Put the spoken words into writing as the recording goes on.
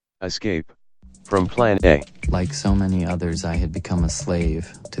Escape from Plan A. Like so many others, I had become a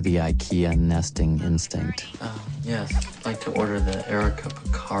slave to the IKEA nesting instinct. Yes, I'd like to order the Erica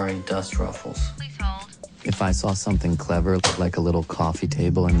Picari dust ruffles. Please hold. If I saw something clever, like a little coffee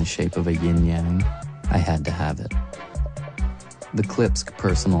table in the shape of a yin-yang, I had to have it. The Klipsk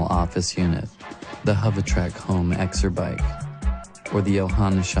personal office unit, the Hovatrek home Exerbike, or the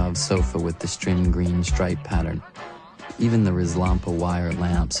Ohaneshov sofa with the string green stripe pattern. Even the Rizlampa wire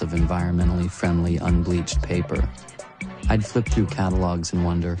lamps of environmentally friendly unbleached paper. I'd flip through catalogs and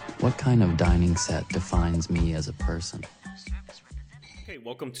wonder, what kind of dining set defines me as a person? Hey,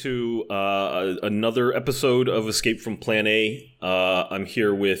 welcome to another episode of Escape from Plan A. I'm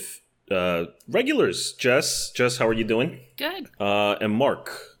here with regulars. Jess, how are you doing? Good. And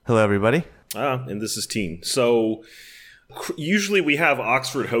Mark. Hello, everybody. And this is Teen. So usually we have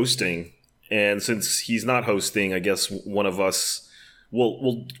Oxford hosting, and since he's not hosting, I guess one of us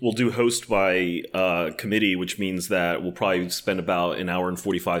will do host by committee, which means that we'll probably spend about an hour and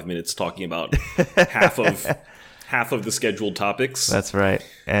 45 minutes talking about half of the scheduled topics. That's right.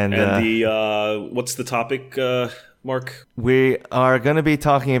 And the what's the topic, Mark? we are going to be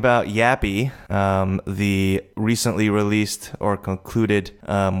talking about Yappy, the recently released or concluded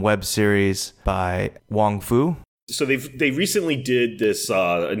web series by Wong Fu. So they recently did this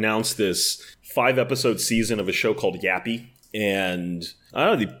announced this 5-episode season of a show called Yappy, and I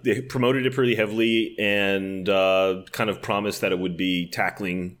don't know, they promoted it pretty heavily and kind of promised that it would be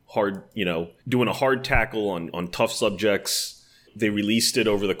tackling hard, doing a hard tackle on tough subjects. They released it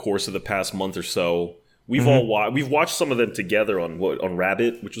over the course of the past month or so. We've we've watched some of them together on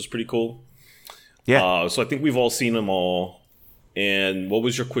Rabbit, which was pretty cool. Yeah. So I think we've all seen them all. And what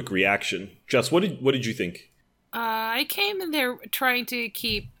was your quick reaction, Jess? What did you think? I came in there trying to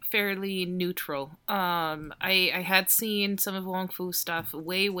keep fairly neutral. I had seen some of Wong Fu's stuff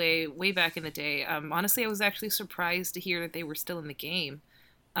way back in the day. Honestly, I was actually surprised to hear that they were still in the game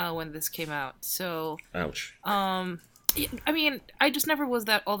when this came out. So, ouch. I mean, I just never was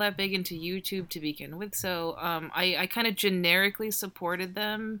all that big into YouTube to begin with. So, I kind of generically supported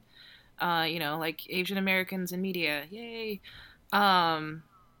them. Like Asian Americans in media, yay.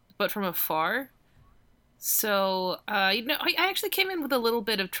 But from afar. So, I actually came in with a little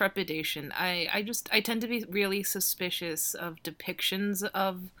bit of trepidation. I tend to be really suspicious of depictions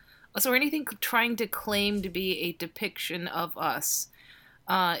of us or anything trying to claim to be a depiction of us,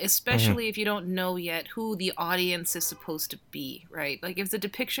 especially if you don't know yet who the audience is supposed to be, right? Like, if it's a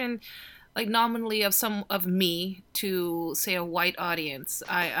depiction, like, nominally of me to, say, a white audience,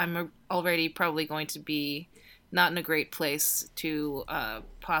 I'm already probably going to be not in a great place to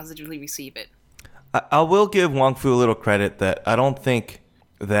positively receive it. I will give Wong Fu a little credit that I don't think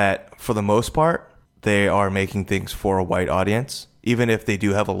that, for the most part, they are making things for a white audience, even if they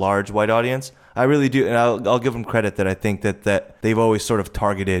do have a large white audience. I really do, and I'll give them credit that I think that they've always sort of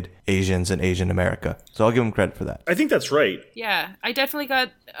targeted Asians and Asian America. So I'll give them credit for that. I think that's right. Yeah, I definitely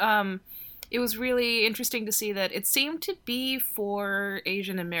got... it was really interesting to see that it seemed to be for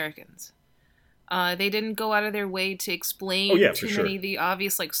Asian Americans. They didn't go out of their way to explain too many of the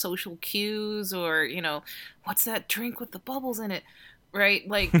obvious, like, social cues or, what's that drink with the bubbles in it, right?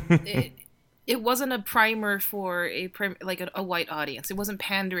 Like, it wasn't a primer for a white audience. It wasn't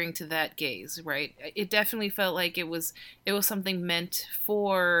pandering to that gaze, right? It definitely felt like it was something meant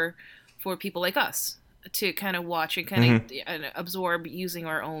for people like us to kind of watch and kind of absorb using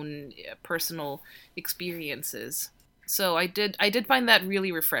our own personal experiences. So I did find that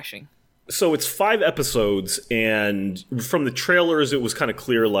really refreshing. So it's 5 episodes, and from the trailers, it was kind of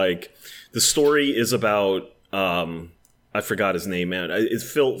clear, like, the story is about, I forgot his name, man. It's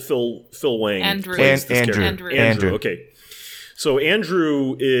Phil Wang. Andrew. Andrew. Okay. So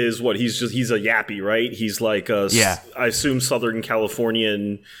Andrew is what? He's a yappy, right? He's like I assume Southern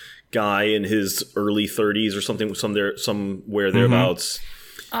Californian guy in his early 30s or something, somewhere thereabouts.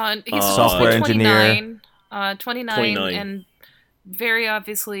 He's software engineer. 29, and very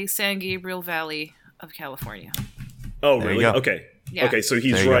obviously San Gabriel Valley of California. Oh, really? Okay. Yeah. Okay, so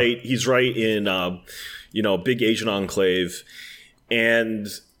he's right. He's right in big Asian enclave. And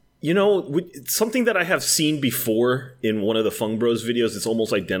something that I have seen before in one of the Fung Bros videos, it's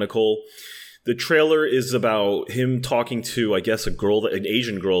almost identical. The trailer is about him talking to, I guess, an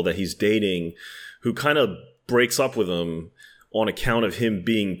Asian girl that he's dating, who kind of breaks up with him on account of him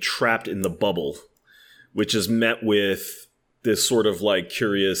being trapped in the bubble, which is met with this sort of like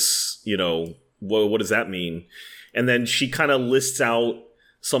curious, what does that mean? And then she kind of lists out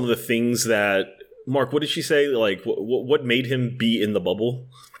some of the things that, Mark, what did she say? Like, what made him be in the bubble?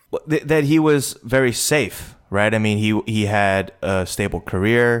 That he was very safe, right? I mean, he had a stable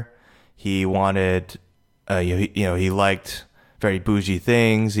career. He wanted, he liked very bougie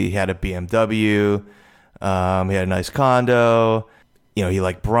things. He had a BMW. He had a nice condo. He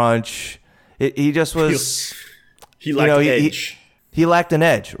liked brunch. He just was. He lacked edge. He lacked an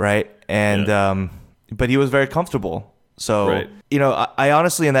edge, right? And but he was very comfortable. So Right. I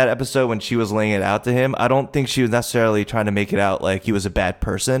honestly, in that episode when she was laying it out to him, I don't think she was necessarily trying to make it out like he was a bad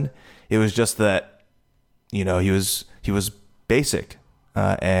person. It was just that he was basic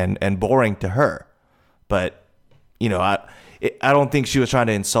and boring to her. But I don't think she was trying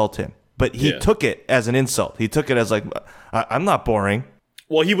to insult him. But he took it as an insult. He took it as like, I'm not boring.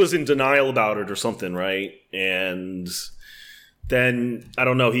 Well, he was in denial about it or something, right? And then I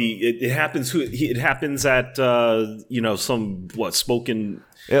don't know. It happens. It happens at some spoken.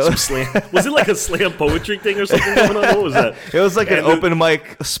 Some slam. Was it like a slam poetry thing or something going on? What was that? It was like an open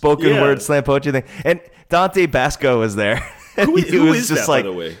mic spoken word slam poetry thing. And Dante Basco was there. Who he was is just that, like,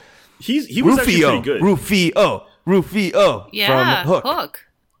 by the way? He was actually pretty good. Rufio Yeah, from Hook.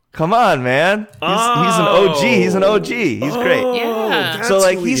 Come on, man. He's an OG. He's an OG. He's great. Yeah. So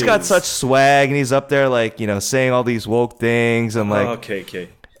like he's got such swag and he's up there like, saying all these woke things and like okay.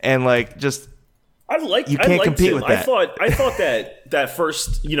 And like just you can't compete him. with that. I thought that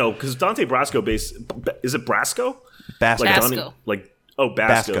first, because Dante Brasco is it Brasco? Basco. Like Basco.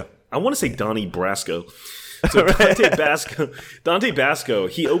 Basco. Basco. I want to say Donnie Brasco. So Dante Basco,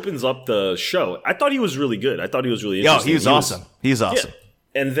 he opens up the show. I thought he was really good. I thought he was really interesting. He was awesome. He's awesome. Yeah.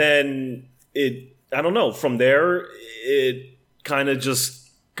 And then I don't know, from there, it kind of just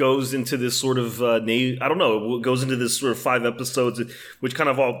goes into this sort of, I don't know, it goes into this sort of 5 episodes, which kind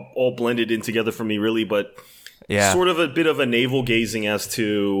of all blended in together for me, really, but sort of a bit of a navel gazing as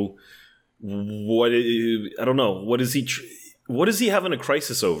to I don't know, what is he having a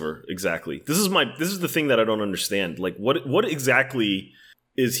crisis over exactly? This is the thing that I don't understand. Like, what exactly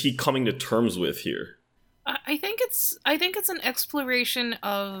is he coming to terms with here? I think it's an exploration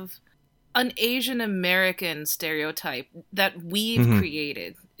of an Asian American stereotype that we've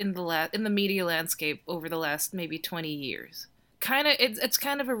created in the media landscape over the last maybe 20 years. It's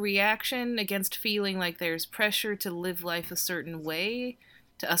kind of a reaction against feeling like there's pressure to live life a certain way,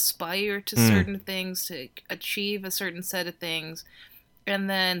 to aspire to certain things, to achieve a certain set of things, and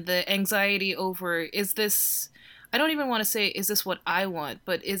then the anxiety over, I don't even want to say is this what I want,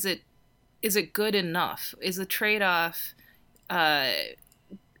 but is it good enough? Is the trade-off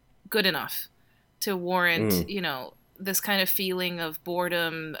good enough to warrant, this kind of feeling of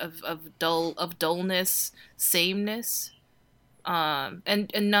boredom, of dullness, sameness,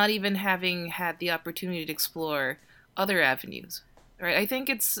 and not even having had the opportunity to explore other avenues, right? I think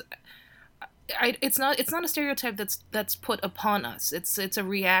it's not a stereotype that's put upon us. It's a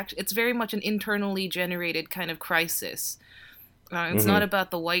react. It's very much an internally generated kind of crisis. It's not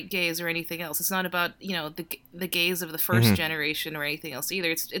about the white gaze or anything else. It's not about the gaze of the first generation or anything else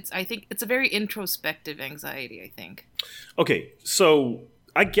either. I think it's a very introspective anxiety. I think. Okay, so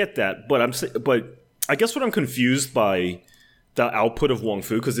I get that, but I guess what I'm confused by the output of Wong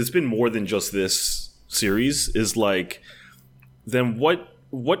Fu, because it's been more than just this series, is like, then what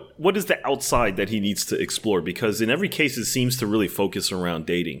is the outside that he needs to explore? Because in every case, it seems to really focus around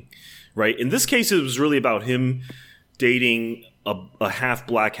dating, right? In this case, it was really about him dating a half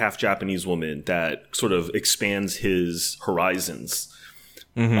black, half Japanese woman that sort of expands his horizons.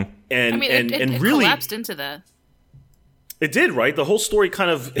 And it really collapsed into that. It did, right? The whole story kind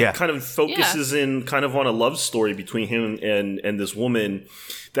of focuses in kind of on a love story between him and this woman.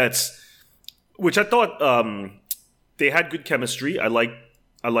 Which I thought they had good chemistry. I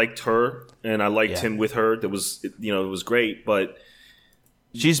liked her, and I liked him with her. It was great. But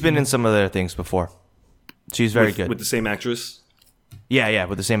she's been in some of their things before. She's very good with the same actress. Yeah,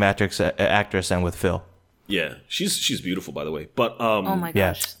 with the same actress and with Phil. Yeah, she's beautiful, by the way. But oh my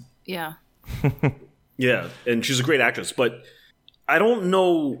gosh, yeah. Yeah, and she's a great actress, but I don't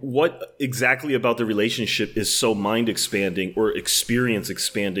know what exactly about the relationship is so mind expanding or experience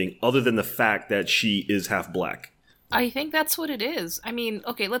expanding, other than the fact that she is half black. I think that's what it is. I mean,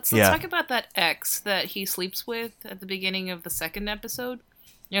 okay, let's talk about that ex that he sleeps with at the beginning of the second episode.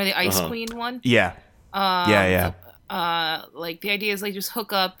 The Ice Queen one. Yeah. Like the idea is they just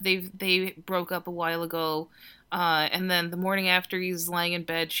hook up. They broke up a while ago. And then the morning after he's lying in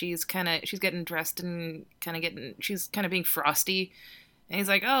bed, she's getting dressed and she's kind of being frosty. And he's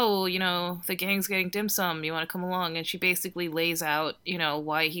like, oh, the gang's getting dim sum. You want to come along? And she basically lays out,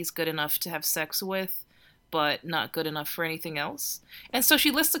 why he's good enough to have sex with. but not good enough for anything else. And so she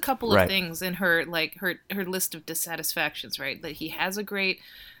lists a couple of Right. things in her like her list of dissatisfactions, right? That he has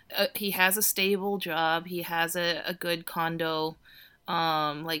a stable job, he has a good condo,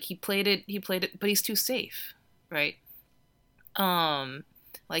 like he played it, but he's too safe, right?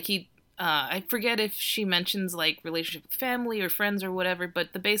 Like I forget if she mentions like relationship with family or friends or whatever,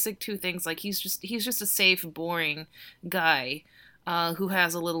 but the basic two things, like he's just a safe, boring guy who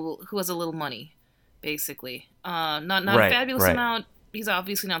has a little money, basically. Not a Right, fabulous right. amount. He's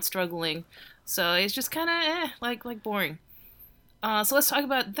obviously not struggling, so it's just kind of like boring. So let's talk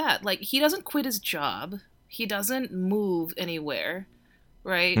about that. Like he doesn't quit his job. He doesn't move anywhere,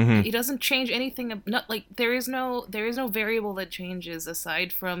 right? Mhm. He doesn't change anything. Not like there is no variable that changes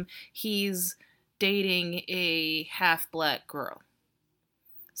aside from he's dating a half black girl.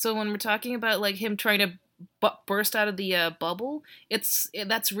 So when we're talking about like him trying to burst out of the bubble,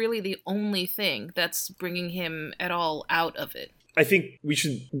 that's really the only thing that's bringing him at all out of it. I think we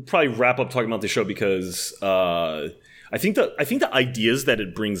should probably wrap up talking about the show because I think the ideas that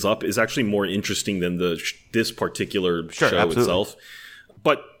it brings up is actually more interesting than this particular Sure, show absolutely. itself.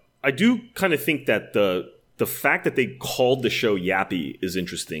 But I do kind of think that the fact that they called the show Yappy is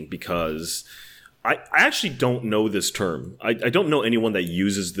interesting because I actually don't know this term. I don't know anyone that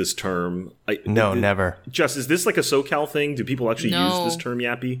uses this term. No, never. Jess, is this like a SoCal thing? Do people actually No. use this term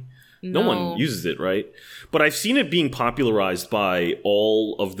Yappy? No No. one uses it, right? But I've seen it being popularized by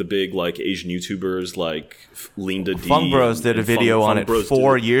all of the big like Asian YouTubers like Linda D. Fung Bros did a and video on Fung it Bros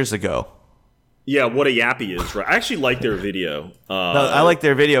 4 did it. years ago. Yeah, what a Yappy is, right? I actually like their video. No, I like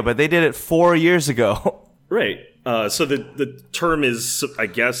their video, but they did it 4 years ago. Right. So the term is, I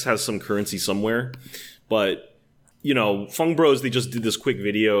guess, has some currency somewhere. But, you know, Fung Bros, they just did this quick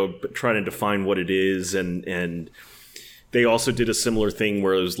video trying to define what it is. And they also did a similar thing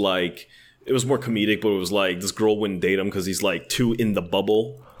where it was like, it was more comedic, but it was like this girl wouldn't date him because he's like too in the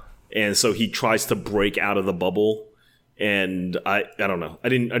bubble. And so he tries to break out of the bubble. And I don't know. I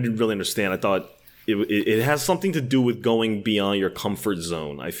didn't really understand. I thought it has something to do with going beyond your comfort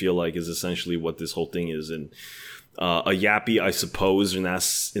zone. I feel like is essentially what this whole thing is. And a yappy, I suppose, in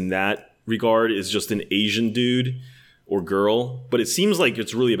that regard, is just an Asian dude or girl. But it seems like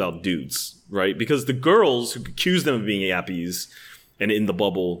it's really about dudes, right? Because the girls who accuse them of being yappies and in the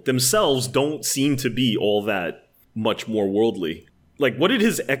bubble themselves don't seem to be all that much more worldly. Like, what did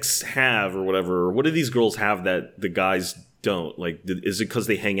his ex have or whatever? Or what do these girls have that the guys don't? Like, is it because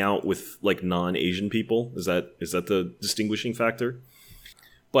they hang out with, like, non-Asian people? Is that the distinguishing factor?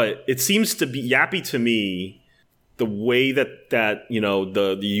 But it seems to be, yappy to me, the way that you know,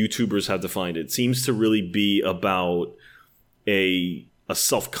 the YouTubers have defined it, seems to really be about a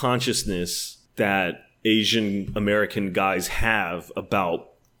self-consciousness that Asian American guys have about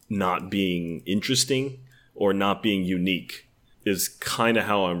not being interesting or not being unique. Is kind of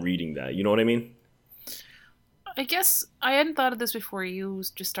how I'm reading that. You know what I mean? I guess I hadn't thought of this before you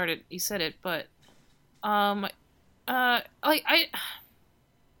said it, but I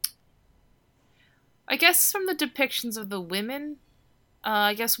guess from the depictions of the women,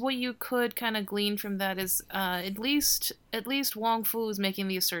 I guess what you could kind of glean from that is at least Wong Fu is making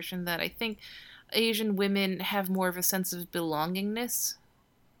the assertion that I think Asian women have more of a sense of belongingness,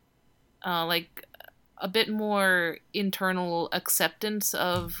 like a bit more internal acceptance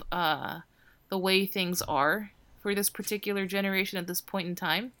of the way things are for this particular generation at this point in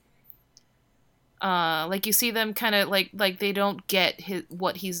time. Like you see them kind of like they don't get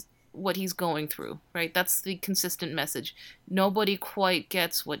what he's going through, right? That's the consistent message. Nobody quite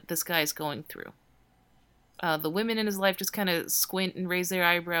gets what this guy's going through. The women in his life just kind of squint and raise their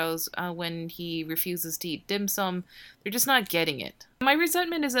eyebrows when he refuses to eat dim sum. They're just not getting it. My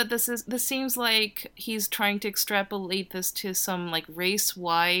resentment is that this seems like he's trying to extrapolate this to some like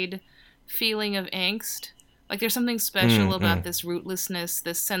race-wide feeling of angst. Like there's something special about this rootlessness,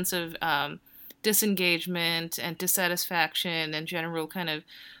 this sense of disengagement and dissatisfaction and general kind of,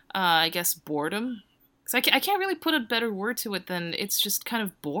 I guess, boredom. Because I can't really put a better word to it than it's just kind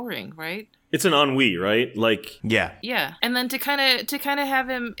of boring, right? It's an ennui, right? Like, Yeah. Yeah, and then to kind of have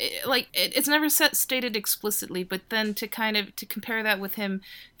him like it's never stated explicitly, but then to compare that with him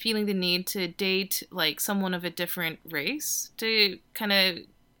feeling the need to date like someone of a different race, to kind of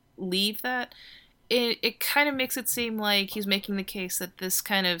leave that, it kind of makes it seem like he's making the case that this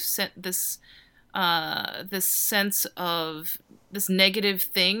kind of this sense of this negative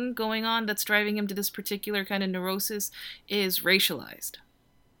thing going on that's driving him to this particular kind of neurosis is racialized.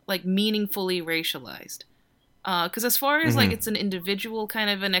 Like meaningfully racialized. Because as far as like it's an individual kind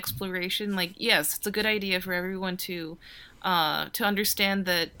of an exploration, like yes, it's a good idea for everyone to understand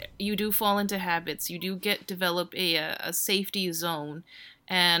that you do fall into habits, you do develop a safety zone,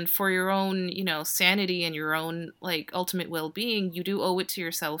 and for your own sanity and your own like ultimate well-being, you do owe it to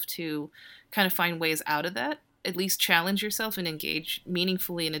yourself to kind of find ways out of that, at least challenge yourself and engage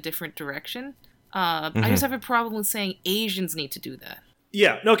meaningfully in a different direction. I just have a problem with saying Asians need to do that.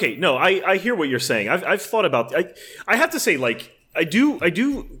 Yeah. Okay. No, I hear what you're saying. I've thought about. I have to say, like, I do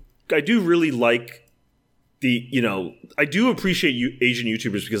really like the. I do appreciate Asian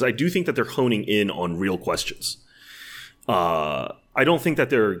YouTubers because I do think that they're honing in on real questions. I don't think that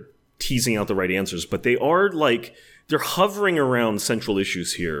they're teasing out the right answers, but they are like they're hovering around central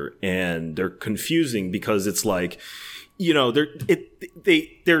issues here, and they're confusing because it's like.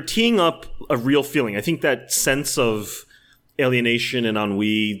 They're teeing up a real feeling. I think that sense of alienation and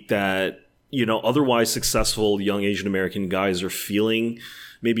ennui that otherwise successful young Asian American guys are feeling,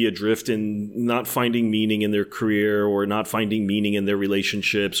 maybe adrift in not finding meaning in their career or not finding meaning in their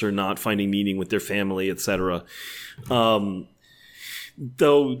relationships or not finding meaning with their family, etc. Though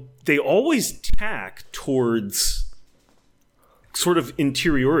they always tack towards sort of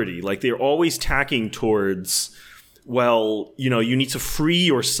interiority, like they're always tacking towards. Well, you need to free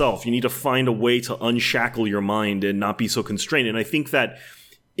yourself. You need to find a way to unshackle your mind and not be so constrained. And I think that,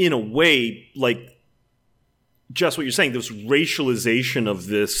 in a way, like just what you're saying, this racialization of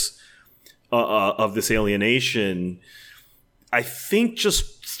this alienation, I think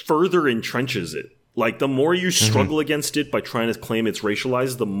just further entrenches it. Like the more you struggle against it by trying to claim it's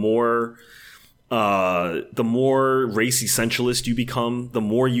racialized, the more race essentialist you become, the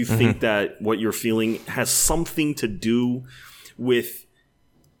more you think that what you're feeling has something to do with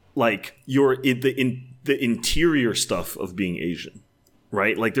like the interior stuff of being Asian,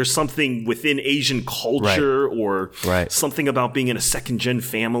 right? Like there's something within Asian culture or something about being in a second gen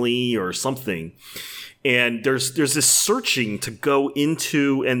family or something. And there's this searching to go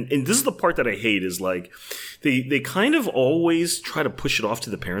into, and this is the part that I hate is like, they kind of always try to push it off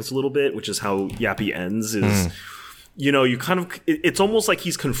to the parents a little bit, which is how Yappy ends is, you kind of, it's almost like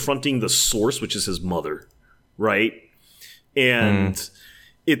he's confronting the source, which is his mother. Right. And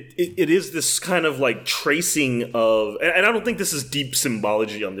it is this kind of like tracing of, and I don't think this is deep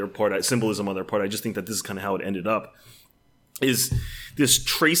symbolism on their part. I just think that this is kind of how it ended up, is this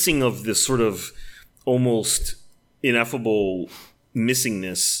tracing of this sort of almost ineffable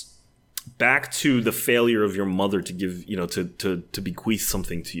missingness back to the failure of your mother to give, to bequeath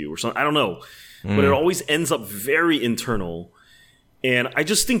something to you or something. I don't know. But it always ends up very internal. And I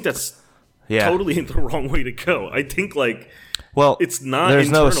just think that's totally the wrong way to go. I think it's not there's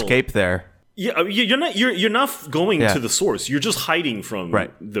internal. No escape there. Yeah, you're not going to the source. You're just hiding from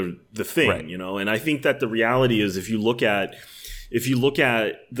the thing, And I think that the reality is if you look at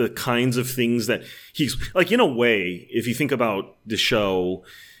the kinds of things that he's like, in a way, if you think about the show,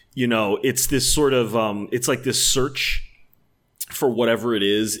 it's this sort of it's like this search for whatever it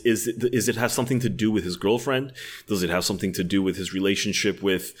is it have something to do with his girlfriend? Does it have something to do with his relationship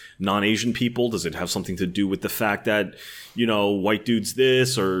with non-Asian people? Does it have something to do with the fact that, white dude's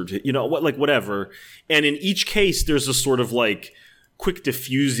this or, whatever? And in each case, there's a sort of like quick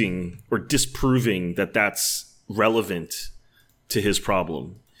diffusing or disproving that that's relevant to his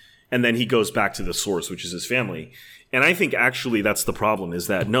problem. And then he goes back to the source, which is his family. And I think actually that's the problem, is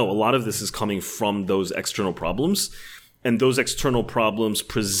that no, a lot of this is coming from those external problems. And those external problems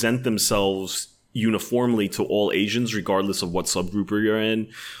present themselves uniformly to all Asians, regardless of what subgroup you're in,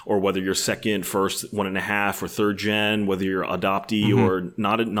 or whether you're second, first, 1.5, or third gen, whether you're adoptee or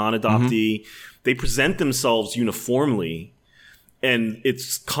non-adoptee. They present themselves uniformly. And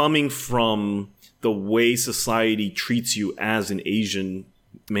it's coming from the way society treats you as an Asian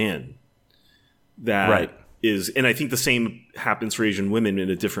man. That is, and I think the same happens for Asian women in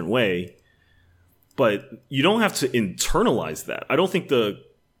a different way. But you don't have to internalize that. I don't think the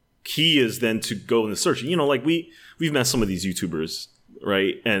key is then to go in the search. We've met some of these YouTubers,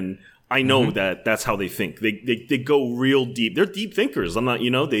 right? And I know that that's how they think. They go real deep. They're deep thinkers. I'm not,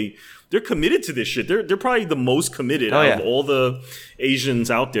 they're committed to this shit. They're probably the most committed out of all the Asians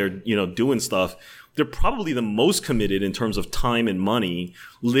out there, doing stuff. They're probably the most committed in terms of time and money,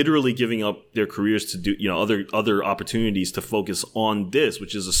 literally giving up their careers to do, other opportunities to focus on this,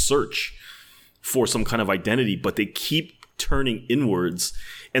 which is a search for some kind of identity. But they keep turning inwards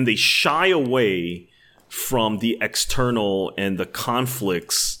and they shy away from the external and the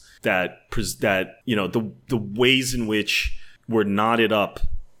conflicts that the ways in which we're knotted up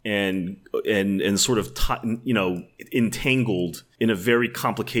and sort of entangled in a very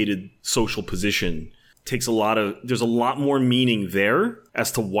complicated social position there's a lot more meaning there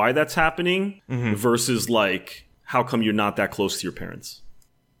as to why that's happening versus like, how come you're not that close to your parents?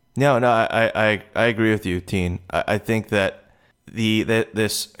 No, I agree with you, Teen. I think that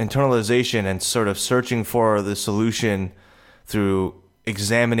this internalization and sort of searching for the solution through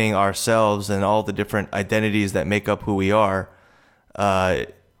examining ourselves and all the different identities that make up who we are,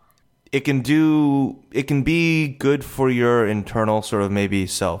 it can be good for your internal sort of maybe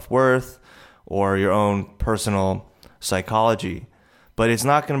self-worth or your own personal psychology, but it's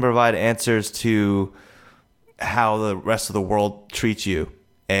not going to provide answers to how the rest of the world treats you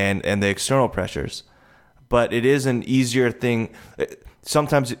and the external pressures. But it is an easier thing.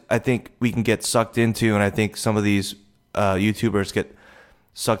 Sometimes I think we can get sucked into, and I think some of these YouTubers get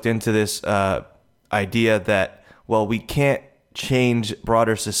sucked into this idea that, well, we can't change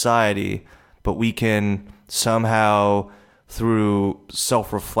broader society, but we can somehow, through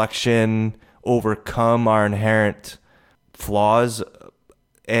self-reflection, overcome our inherent flaws.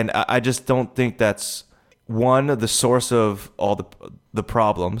 And I just don't think that's, one, the source of all the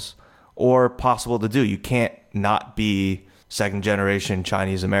problems, or possible to do. You can't not be second generation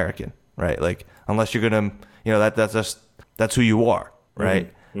Chinese American, right? Like, unless you're gonna, that's who you are,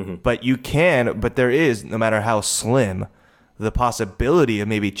 right? Mm-hmm. But there is, no matter how slim, the possibility of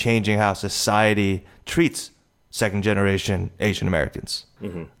maybe changing how society treats second generation Asian Americans.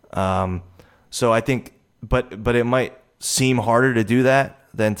 So I think, but it might seem harder to do that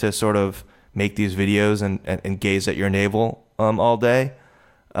than to sort of make these videos and gaze at your navel all day.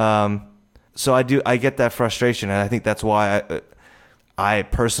 So I get that frustration, and I think that's why I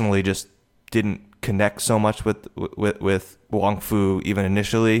personally just didn't connect so much with Wong Fu even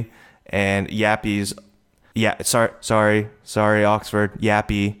initially, and Yappy's. Yeah, sorry, Oxford,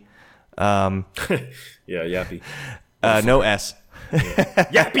 Yappy. Yeah, Yappy. No S.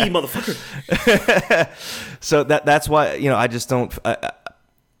 Yappy, motherfucker. So that's why, I just don't,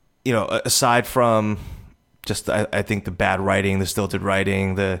 aside from just, I think the bad writing, the stilted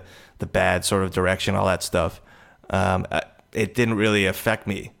writing, the bad sort of direction, all that stuff, it didn't really affect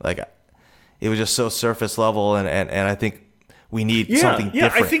me. Like, it was just so surface level, and I think we need something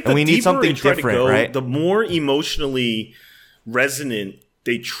different. I think and we need something different, right? The more emotionally resonant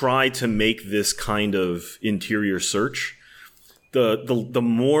they try to make this kind of interior search,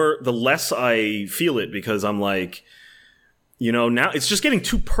 the less I feel it, because I'm like, now it's just getting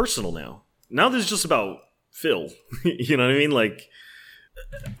too personal now. Now this is just about Phil. You know what I mean? Like,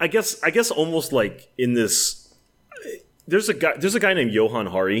 I guess almost like in this, there's a guy named Johan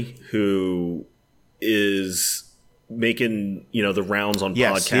Hari who is making the rounds on podcasts.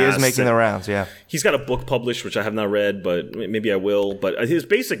 Yes, he is making the rounds. Yeah, he's got a book published which I have not read, but maybe I will. But his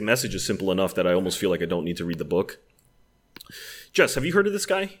basic message is simple enough that I almost feel like I don't need to read the book. Jess, have you heard of this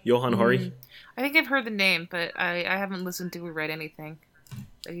guy, Johan Hari? I think I've heard the name, but I haven't listened to or read anything.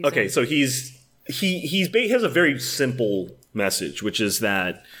 Okay, so he has a very simple message, which is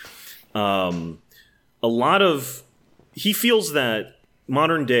that he feels that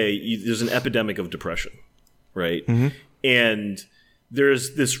modern day there's an epidemic of depression, right? Mm-hmm. And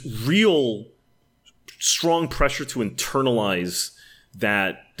there's this real strong pressure to internalize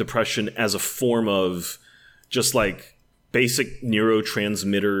that depression as a form of just like basic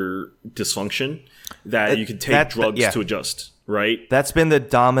neurotransmitter dysfunction that you can take drugs to adjust, right? That's been the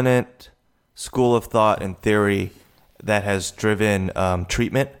dominant school of thought and theory that has driven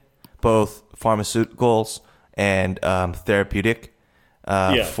treatment, both pharmaceuticals and therapeutic,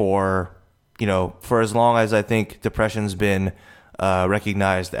 for as long as I think depression's been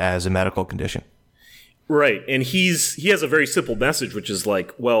recognized as a medical condition. Right, and he has a very simple message, which is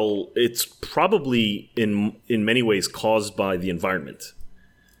like, well, it's probably in many ways caused by the environment.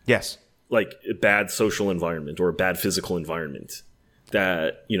 Yes, like a bad social environment or a bad physical environment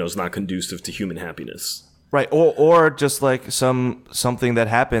that is not conducive to human happiness. Right, or just like something that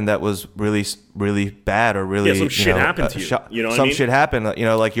happened that was really, really bad, or really some shit happened to you. Some shit happened,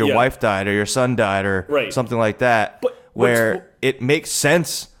 like your wife died or your son died or something like that, where it makes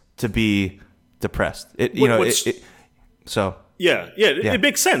sense to be depressed. It makes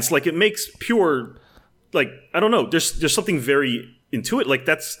sense. Like, it makes pure, like, I don't know. There's something very intuitive. Like,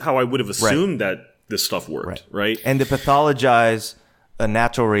 that's how I would have assumed that this stuff worked, right? And to pathologize a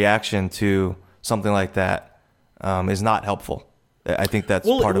natural reaction to something like that is not helpful. I think that's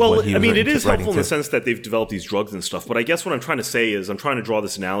part of what he was it is helpful in the sense that they've developed these drugs and stuff. But I guess what I'm trying to say is I'm trying to draw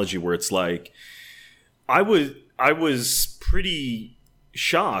this analogy where it's like I was pretty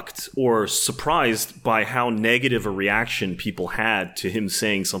shocked or surprised by how negative a reaction people had to him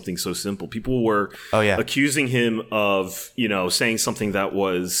saying something so simple. People were accusing him of, saying something that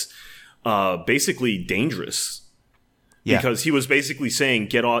was basically dangerous. Yeah. Because he was basically saying,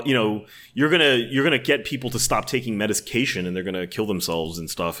 get off, you're gonna get people to stop taking medication and they're gonna kill themselves and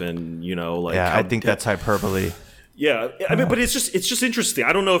stuff, and I think that's hyperbole. Yeah, I mean, but it's just interesting.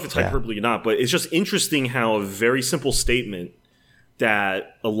 I don't know if it's hyperbole or not, but it's just interesting how a very simple statement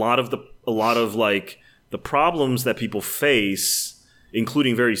that a lot of like the problems that people face,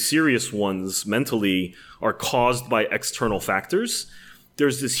 including very serious ones mentally, are caused by external factors.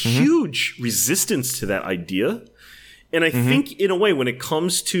 There's this huge resistance to that idea. And I think, in a way, when it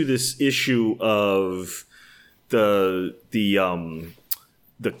comes to this issue of the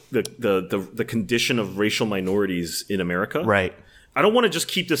condition of racial minorities in America, right? I don't want to just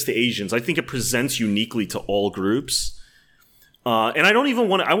keep this to Asians. I think it presents uniquely to all groups, and I don't even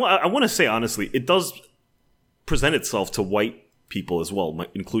want to. I want to say honestly, it does present itself to white people as well,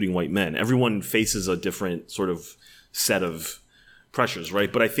 including white men. Everyone faces a different sort of set of pressures,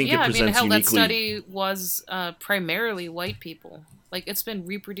 right? But I think it presents hell, uniquely. That study was primarily white people. Like, it's been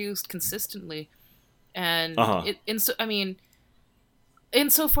reproduced consistently, and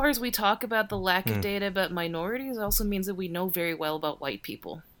insofar as we talk about the lack of data about minorities, it also means that we know very well about white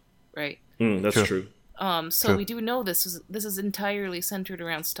people, right? That's true. So we do know this is entirely centered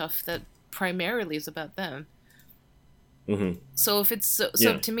around stuff that primarily is about them. So if it's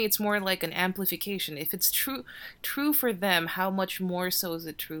to me, it's more like an amplification. If it's true for them, how much more so is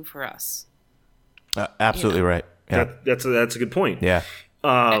it true for us? Absolutely right. Yeah. That's a good point. Yeah.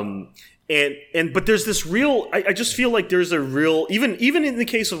 But there's this real. I just feel like there's a real even in the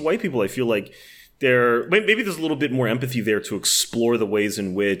case of white people. I feel like maybe there's a little bit more empathy there to explore the ways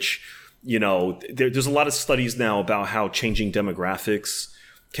in which there's a lot of studies now about how changing demographics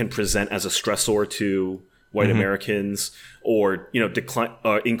can present as a stressor to white Americans, or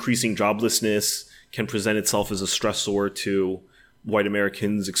increasing joblessness can present itself as a stressor to white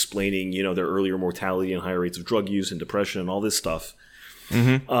Americans, explaining their earlier mortality and higher rates of drug use and depression and all this stuff.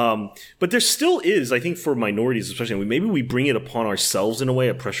 But there still is, I think, for minorities especially, maybe we bring it upon ourselves in a way.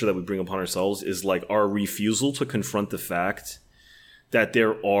 A pressure that we bring upon ourselves is like our refusal to confront the fact that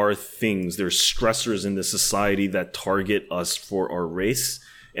there's stressors in the society that target us for our race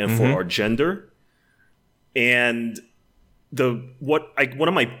and for our gender. And one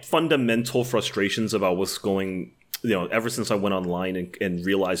of my fundamental frustrations about what's going, ever since I went online and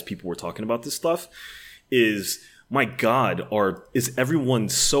realized people were talking about this stuff, is, my God, is everyone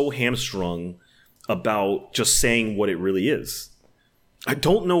so hamstrung about just saying what it really is? I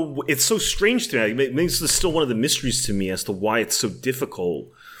don't know. It's so strange to me. Maybe this is still one of the mysteries to me as to why it's so difficult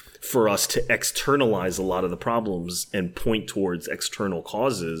for us to externalize a lot of the problems and point towards external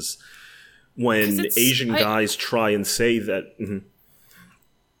causes. When Asian guys try and say that,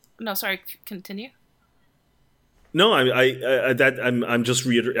 no, sorry, continue. No, I'm just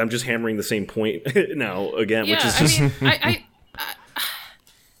I'm just hammering the same point now again, which is just.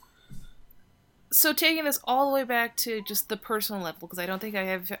 So taking this all the way back to just the personal level, because I don't think I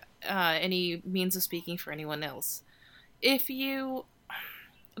have any means of speaking for anyone else. The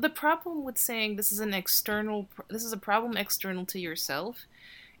problem with saying this is a problem external to yourself,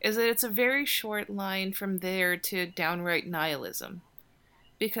 is that it's a very short line from there to downright nihilism.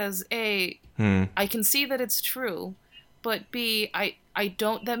 Because A, I can see that it's true, but B,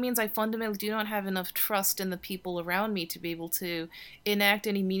 that means I fundamentally do not have enough trust in the people around me to be able to enact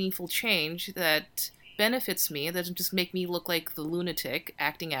any meaningful change that benefits me, that doesn't just make me look like the lunatic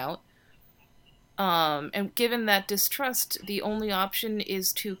acting out. And given that distrust, the only option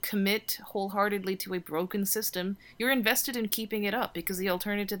is to commit wholeheartedly to a broken system. You're invested in keeping it up, because the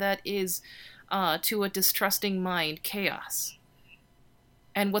alternative to that is, to a distrusting mind, chaos.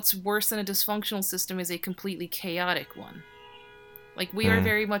 And what's worse than a dysfunctional system is a completely chaotic one. Like, we are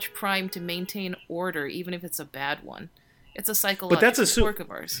very much primed to maintain order, even if it's a bad one. It's a psychological quirk of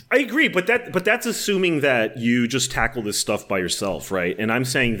ours. I agree, but that's assuming that you just tackle this stuff by yourself, right? And I'm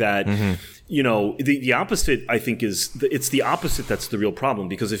saying that, the opposite, I think, it's the opposite that's the real problem.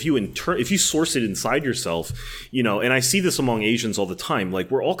 Because if you source it inside yourself, and I see this among Asians all the time, like,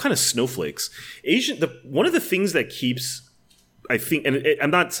 we're all kind of snowflakes. One of the things that keeps, I think, and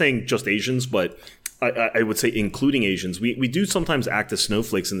I'm not saying just Asians, but I would say including Asians, we do sometimes act as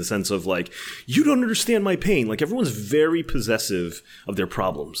snowflakes in the sense of, like, you don't understand my pain. Like, everyone's very possessive of their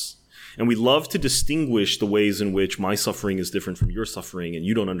problems. And we love to distinguish the ways in which my suffering is different from your suffering, and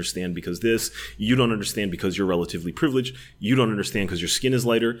you don't understand because you don't understand because you're relatively privileged, you don't understand because your skin is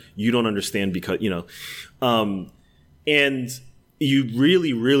lighter, you don't understand because, and you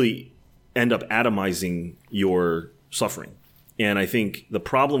really, really end up atomizing your suffering. And I think the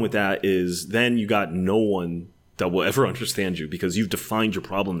problem with that is then you got no one that will ever understand you because you've defined your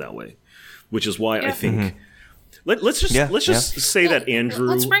problem that way. which is why I Yeah. think let's just say that Andrew.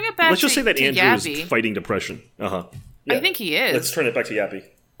 let's bring it back Let's just to- say that to Andrew Yappy. is fighting depression. I think he is. Let's turn it back to Yappy.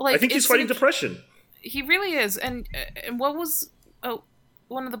 Like, I think he's it's fighting like- depression. He really is. And what was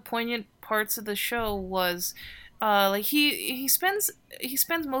one of the poignant parts of the show was like he spends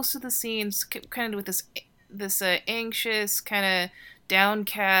most of the scenes kind of with this anxious, kind of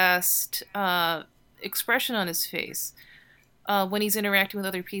downcast expression on his face when he's interacting with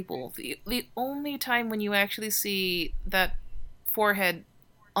other people. The only time when you actually see that forehead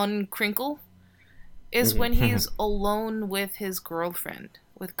uncrinkle is when he's alone with his girlfriend,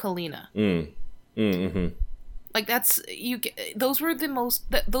 with Kalina. Like those were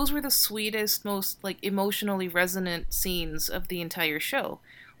the sweetest, most like emotionally resonant scenes of the entire show.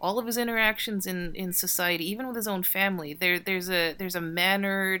 All of his interactions in society, even with his own family, there's a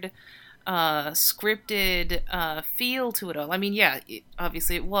mannered, scripted feel to it all. I mean, yeah,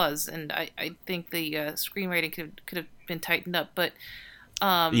 obviously it was, and I think the screenwriting could have been tightened up, but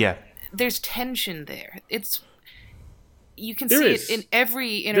there's tension there. You can see it in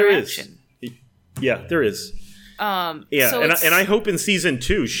every interaction. Yeah, there is. Yeah, so and I hope in season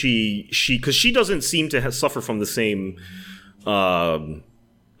 2 she because she doesn't seem to suffer from the same problem.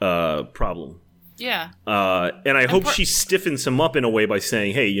 Yeah. And I hope she stiffens him up in a way by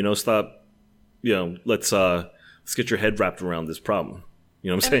saying, "Hey, stop. Let's get your head wrapped around this problem."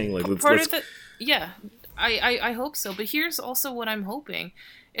 You know what I'm saying? Like, let's. I hope so. But here's also what I'm hoping.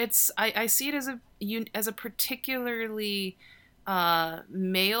 I see it as a particularly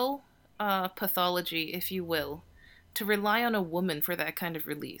male pathology, if you will, to rely on a woman for that kind of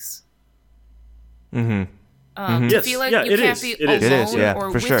release. To feel like you can't be alone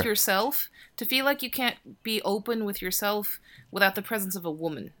or with yourself. To feel like you can't be open with yourself without the presence of a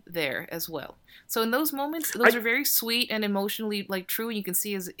woman there as well. So in those moments, those are very sweet and emotionally like true. And you can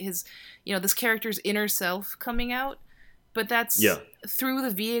see his this character's inner self coming out. But that's through the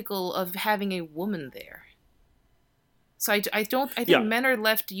vehicle of having a woman there. So I think men are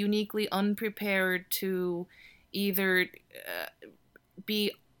left uniquely unprepared to either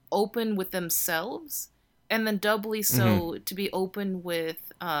be open with themselves, and then doubly so to be open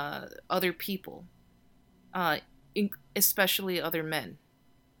with other people, especially other men.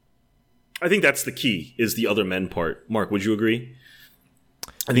 I think that's the key, is the other men part. Mark, would you agree?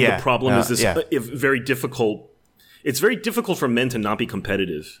 I think the problem is this very difficult. It's very difficult for men to not be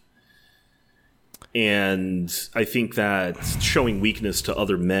competitive. And I think that showing weakness to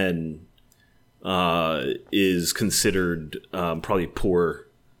other men is considered probably poor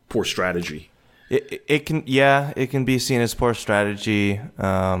strategy. It can be seen as poor strategy.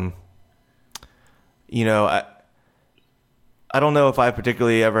 I don't know if I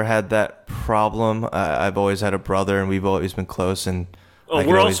particularly ever had that problem. I've always had a brother, and we've always been close. And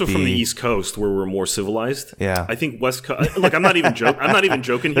we're also from the East Coast, where we're more civilized. Yeah, I think West Coast. Look, I'm not even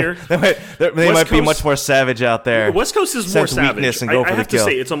joking here. they might be much more savage out there. West Coast is more savage. And go for I have the kill.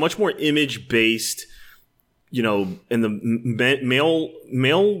 to say, it's a much more image based. And the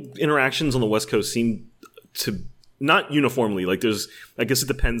male interactions on the West Coast seem to not uniformly. Like I guess it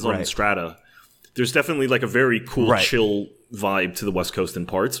depends on strata. There's definitely like a very cool, chill vibe to the West Coast in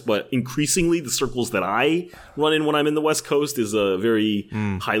parts, but increasingly the circles that I run in when I'm in the West Coast is a very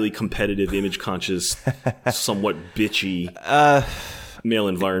highly competitive, image conscious, somewhat bitchy male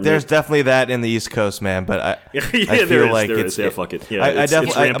environment. There's definitely that in the East Coast, man. But I feel like it's fuck it. Yeah, I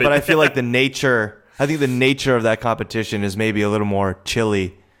definitely. But I feel like the nature of that competition is maybe a little more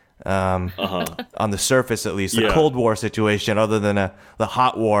chilly. On the surface, at least, a Cold War situation, other than the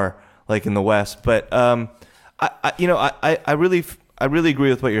hot war like in the West. But I really agree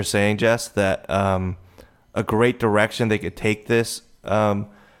with what you're saying, Jess. That a great direction they could take this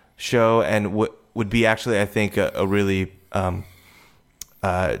show and would be actually, I think, a really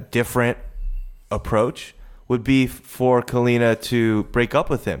different approach would be for Kalina to break up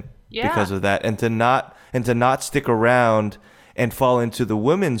with him because of that, and to not stick around and fall into the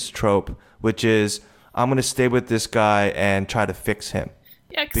women's trope, which is I'm going to stay with this guy and try to fix him.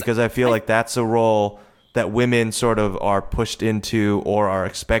 Yeah, because I feel like that's a role that women sort of are pushed into or are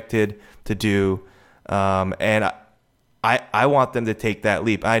expected to do, and I want them to take that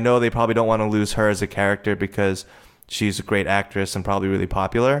leap. I know they probably don't want to lose her as a character because she's a great actress and probably really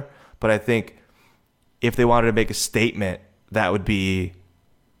popular, but I think if they wanted to make a statement, that would be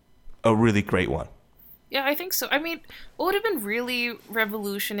a really great one. Yeah, I think so. I mean, what would have been really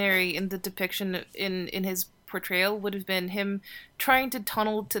revolutionary in the depiction in his portrayal would have been him trying to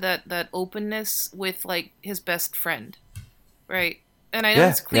tunnel to that openness with like his best friend, right? And I know Yeah,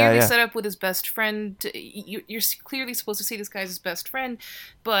 it's clearly yeah. set up with his best friend. You're clearly supposed to see this guy as his best friend,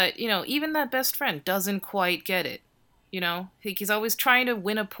 but even that best friend doesn't quite get it. He's always trying to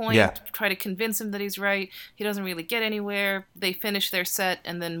win a point, Yeah. try to convince him that he's right. He doesn't really get anywhere. They finish their set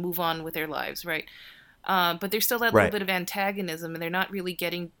and then move on with their lives, right? But there's still that Right. little bit of antagonism, and they're not really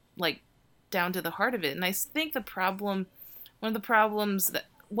getting down to the heart of it. And I think one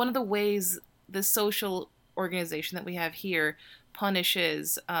of the ways the social organization that we have here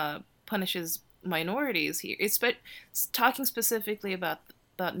punishes minorities here. It's talking specifically about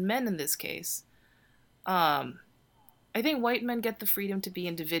men in this case. I think white men get the freedom to be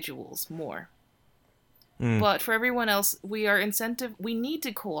individuals more. But for everyone else, we need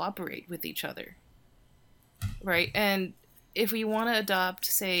to cooperate with each other. Right? And if we want to adopt,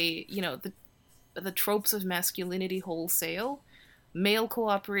 say, the tropes of masculinity wholesale, male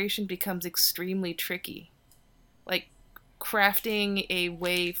cooperation becomes extremely tricky. Like crafting a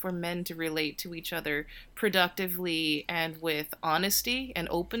way for men to relate to each other productively and with honesty and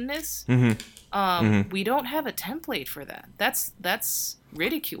openness. We don't have a template for that. That's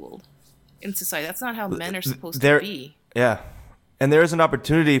ridiculed in society. That's not how men are supposed to be. Yeah. And there is an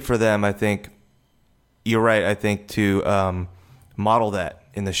opportunity for them, I think. You're right, I think, to model that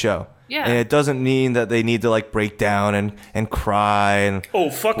in the show. Yeah. And it doesn't mean that they need to break down and cry and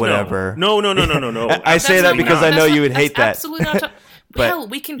fuck whatever. No. I say that because I know you would hate that. Absolutely not. But- Hell,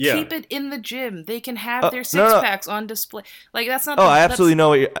 we can Yeah. keep it in the gym. They can have their no. six-packs on display. That's not. I absolutely know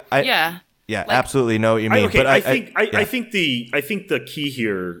what you. Yeah. Yeah, absolutely know what you mean. I think the key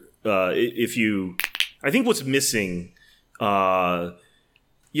here, I think what's missing, the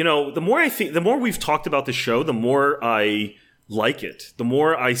more we've talked about the show, the more I like it. The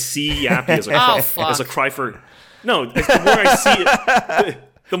more I see Yappy as a as a cry for. No, the more I see it.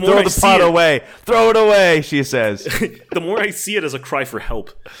 The more Throw I the see pot it, away. Throw it away, she says. the more I see it as a cry for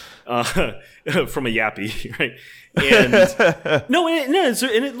help from a Yappy, right? And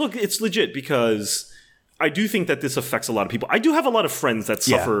look, it's legit because I do think that this affects a lot of people. I do have a lot of friends that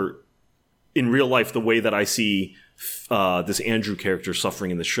suffer in real life the way that I see this Andrew character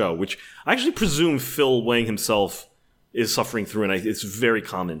suffering in the show, which I actually presume Phil Wang himself is suffering through, and it's very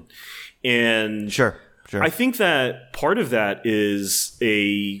common. And Sure. I think that part of that is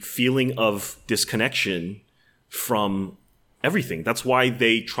a feeling of disconnection from everything. That's why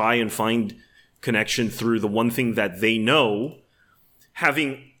they try and find connection through the one thing that they know,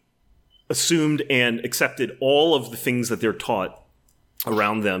 having assumed and accepted all of the things that they're taught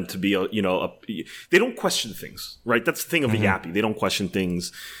around them to be they don't question things, right? That's the thing of a Yappy. They don't question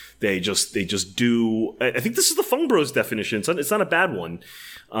things. They just do. I think this is the Fung Bros definition. It's not a bad one.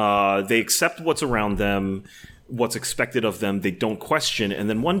 They accept what's around them, what's expected of them. They don't question. And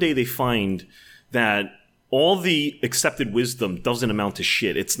then one day they find that all the accepted wisdom doesn't amount to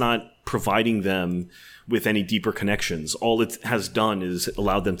shit. It's not providing them with any deeper connections. All it has done is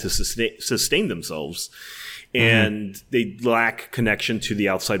allowed them to sustain themselves. And they lack connection to the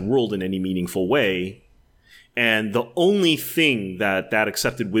outside world in any meaningful way. And the only thing that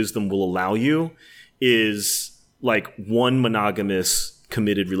accepted wisdom will allow you is one monogamous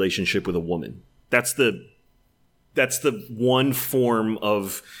committed relationship with a woman. That's the one form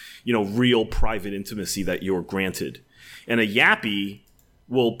of, real private intimacy that you're granted. And a Yappy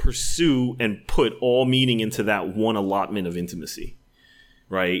will pursue and put all meaning into that one allotment of intimacy.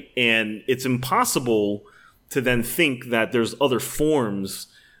 Right? And it's impossible to then think that there's other forms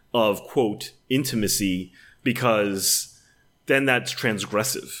of, quote, intimacy, because then that's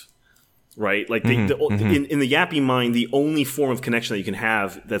transgressive, right? In the Yappy mind, the only form of connection that you can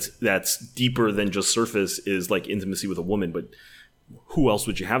have that's deeper than just surface is intimacy with a woman. But who else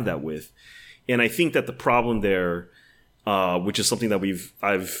would you have that with? And I think that the problem there, which is something that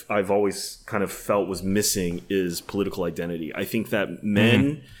I've always kind of felt was missing, is political identity. I think that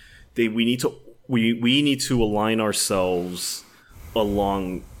men, we need to align ourselves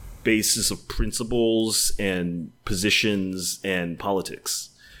along basis of principles and positions and politics.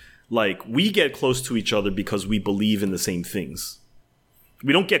 We get close to each other because we believe in the same things.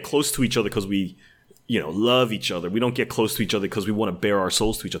 We don't get close to each other because we, love each other. We don't get close to each other because we want to bare our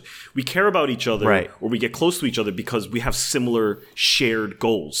souls to each other. We care about each other, right, or we get close to each other because we have similar shared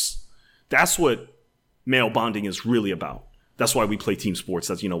goals. That's what male bonding is really about. That's why we play team sports.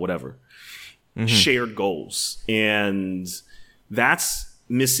 That's, whatever. Shared goals. And that's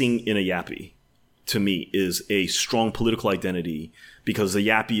missing in a Yappy, to me, is a strong political identity, because the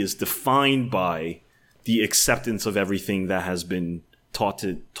Yappy is defined by the acceptance of everything that has been taught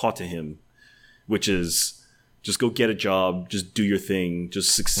to him, which is just go get a job, just do your thing,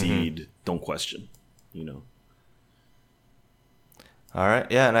 just succeed, don't question, All right.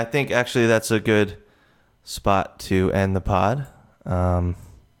 Yeah, and I think actually that's a good spot to end the pod.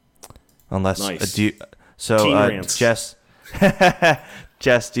 Unless Nice. Teen rants. Jess,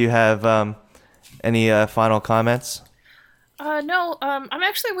 Jess, do you have any final comments? No, I'm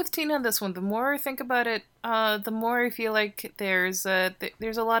actually with Tina on this one. The more I think about it, the more I feel like there's a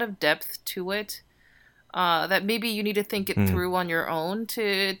lot of depth to it. That maybe you need to think it through on your own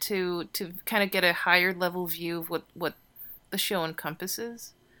to kind of get a higher level view of what the show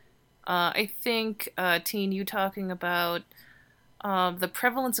encompasses. I think, Teen, you talking about the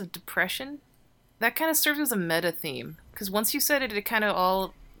prevalence of depression, that kind of serves as a meta theme, because once you said it, it kind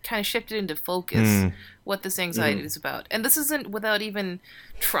of shifted into focus what this anxiety is about. And this isn't without even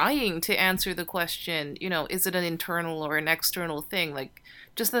trying to answer the question, is it an internal or an external thing? Like,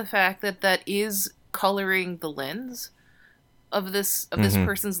 just the fact that is coloring the lens of this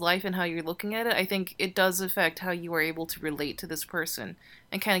person's life and how you're looking at it, I think it does affect how you are able to relate to this person,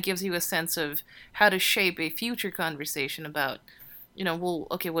 and kind of gives you a sense of how to shape a future conversation about, well,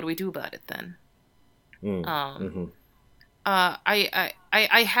 okay, what do we do about it then?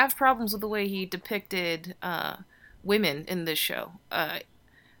 I have problems with the way he depicted women in this show.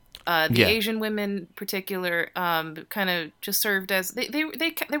 The Asian women in particular kind of just served as they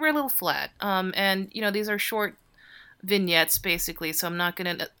were a little flat. And these are short vignettes basically, so I'm not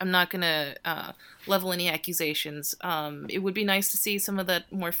gonna level any accusations. It would be nice to see some of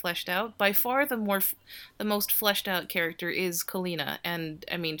that more fleshed out. By far the most fleshed out character is Kalina, and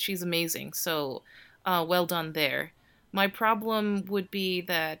I mean, she's amazing, so well done there. My problem would be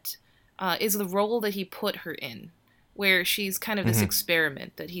that is the role that he put her in, where she's kind of this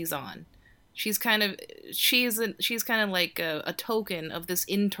experiment that he's on. She's kind of like a token of this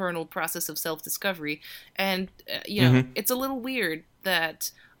internal process of self-discovery, and it's a little weird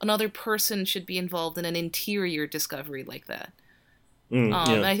that another person should be involved in an interior discovery like that. And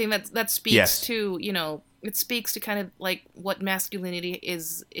I think that speaks to it speaks to kind of like what masculinity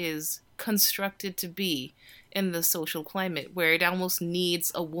is constructed to be in the social climate, where it almost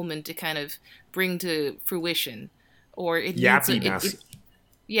needs a woman to kind of bring to fruition, or it yappy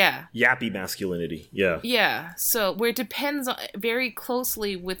masculinity. Yeah. So where it depends very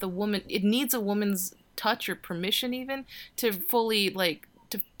closely with a woman, it needs a woman's touch or permission even to fully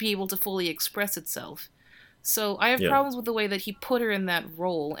to be able to fully express itself. So I have problems with the way that he put her in that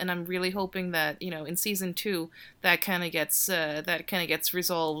role, and I'm really hoping that in season 2 that kind of gets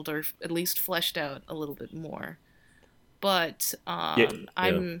resolved, or at least fleshed out a little bit more. But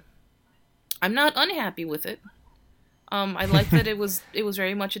I'm not unhappy with it. I like that it was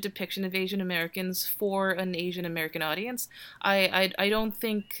very much a depiction of Asian Americans for an Asian American audience. I don't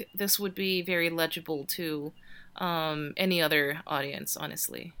think this would be very legible to any other audience,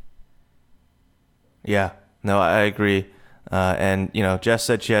 honestly. Yeah. No, I agree. And, Jess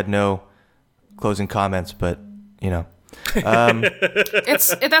said she had no closing comments, but,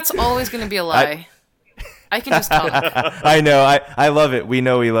 That's always going to be a lie. I can just talk. I know. I love it. We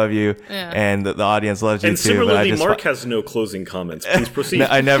know we love you, and the audience loves you too. And similarly, Mark has no closing comments. Please proceed. No,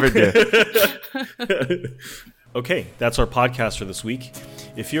 I never do. Okay, that's our podcast for this week.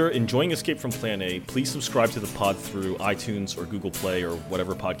 If you're enjoying Escape from Plan A, please subscribe to the pod through iTunes or Google Play or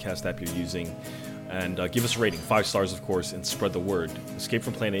whatever podcast app you're using. And give us a rating, 5 stars, of course, and spread the word. Escape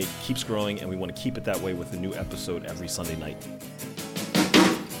from Plan A keeps growing, and we want to keep it that way with a new episode every Sunday night.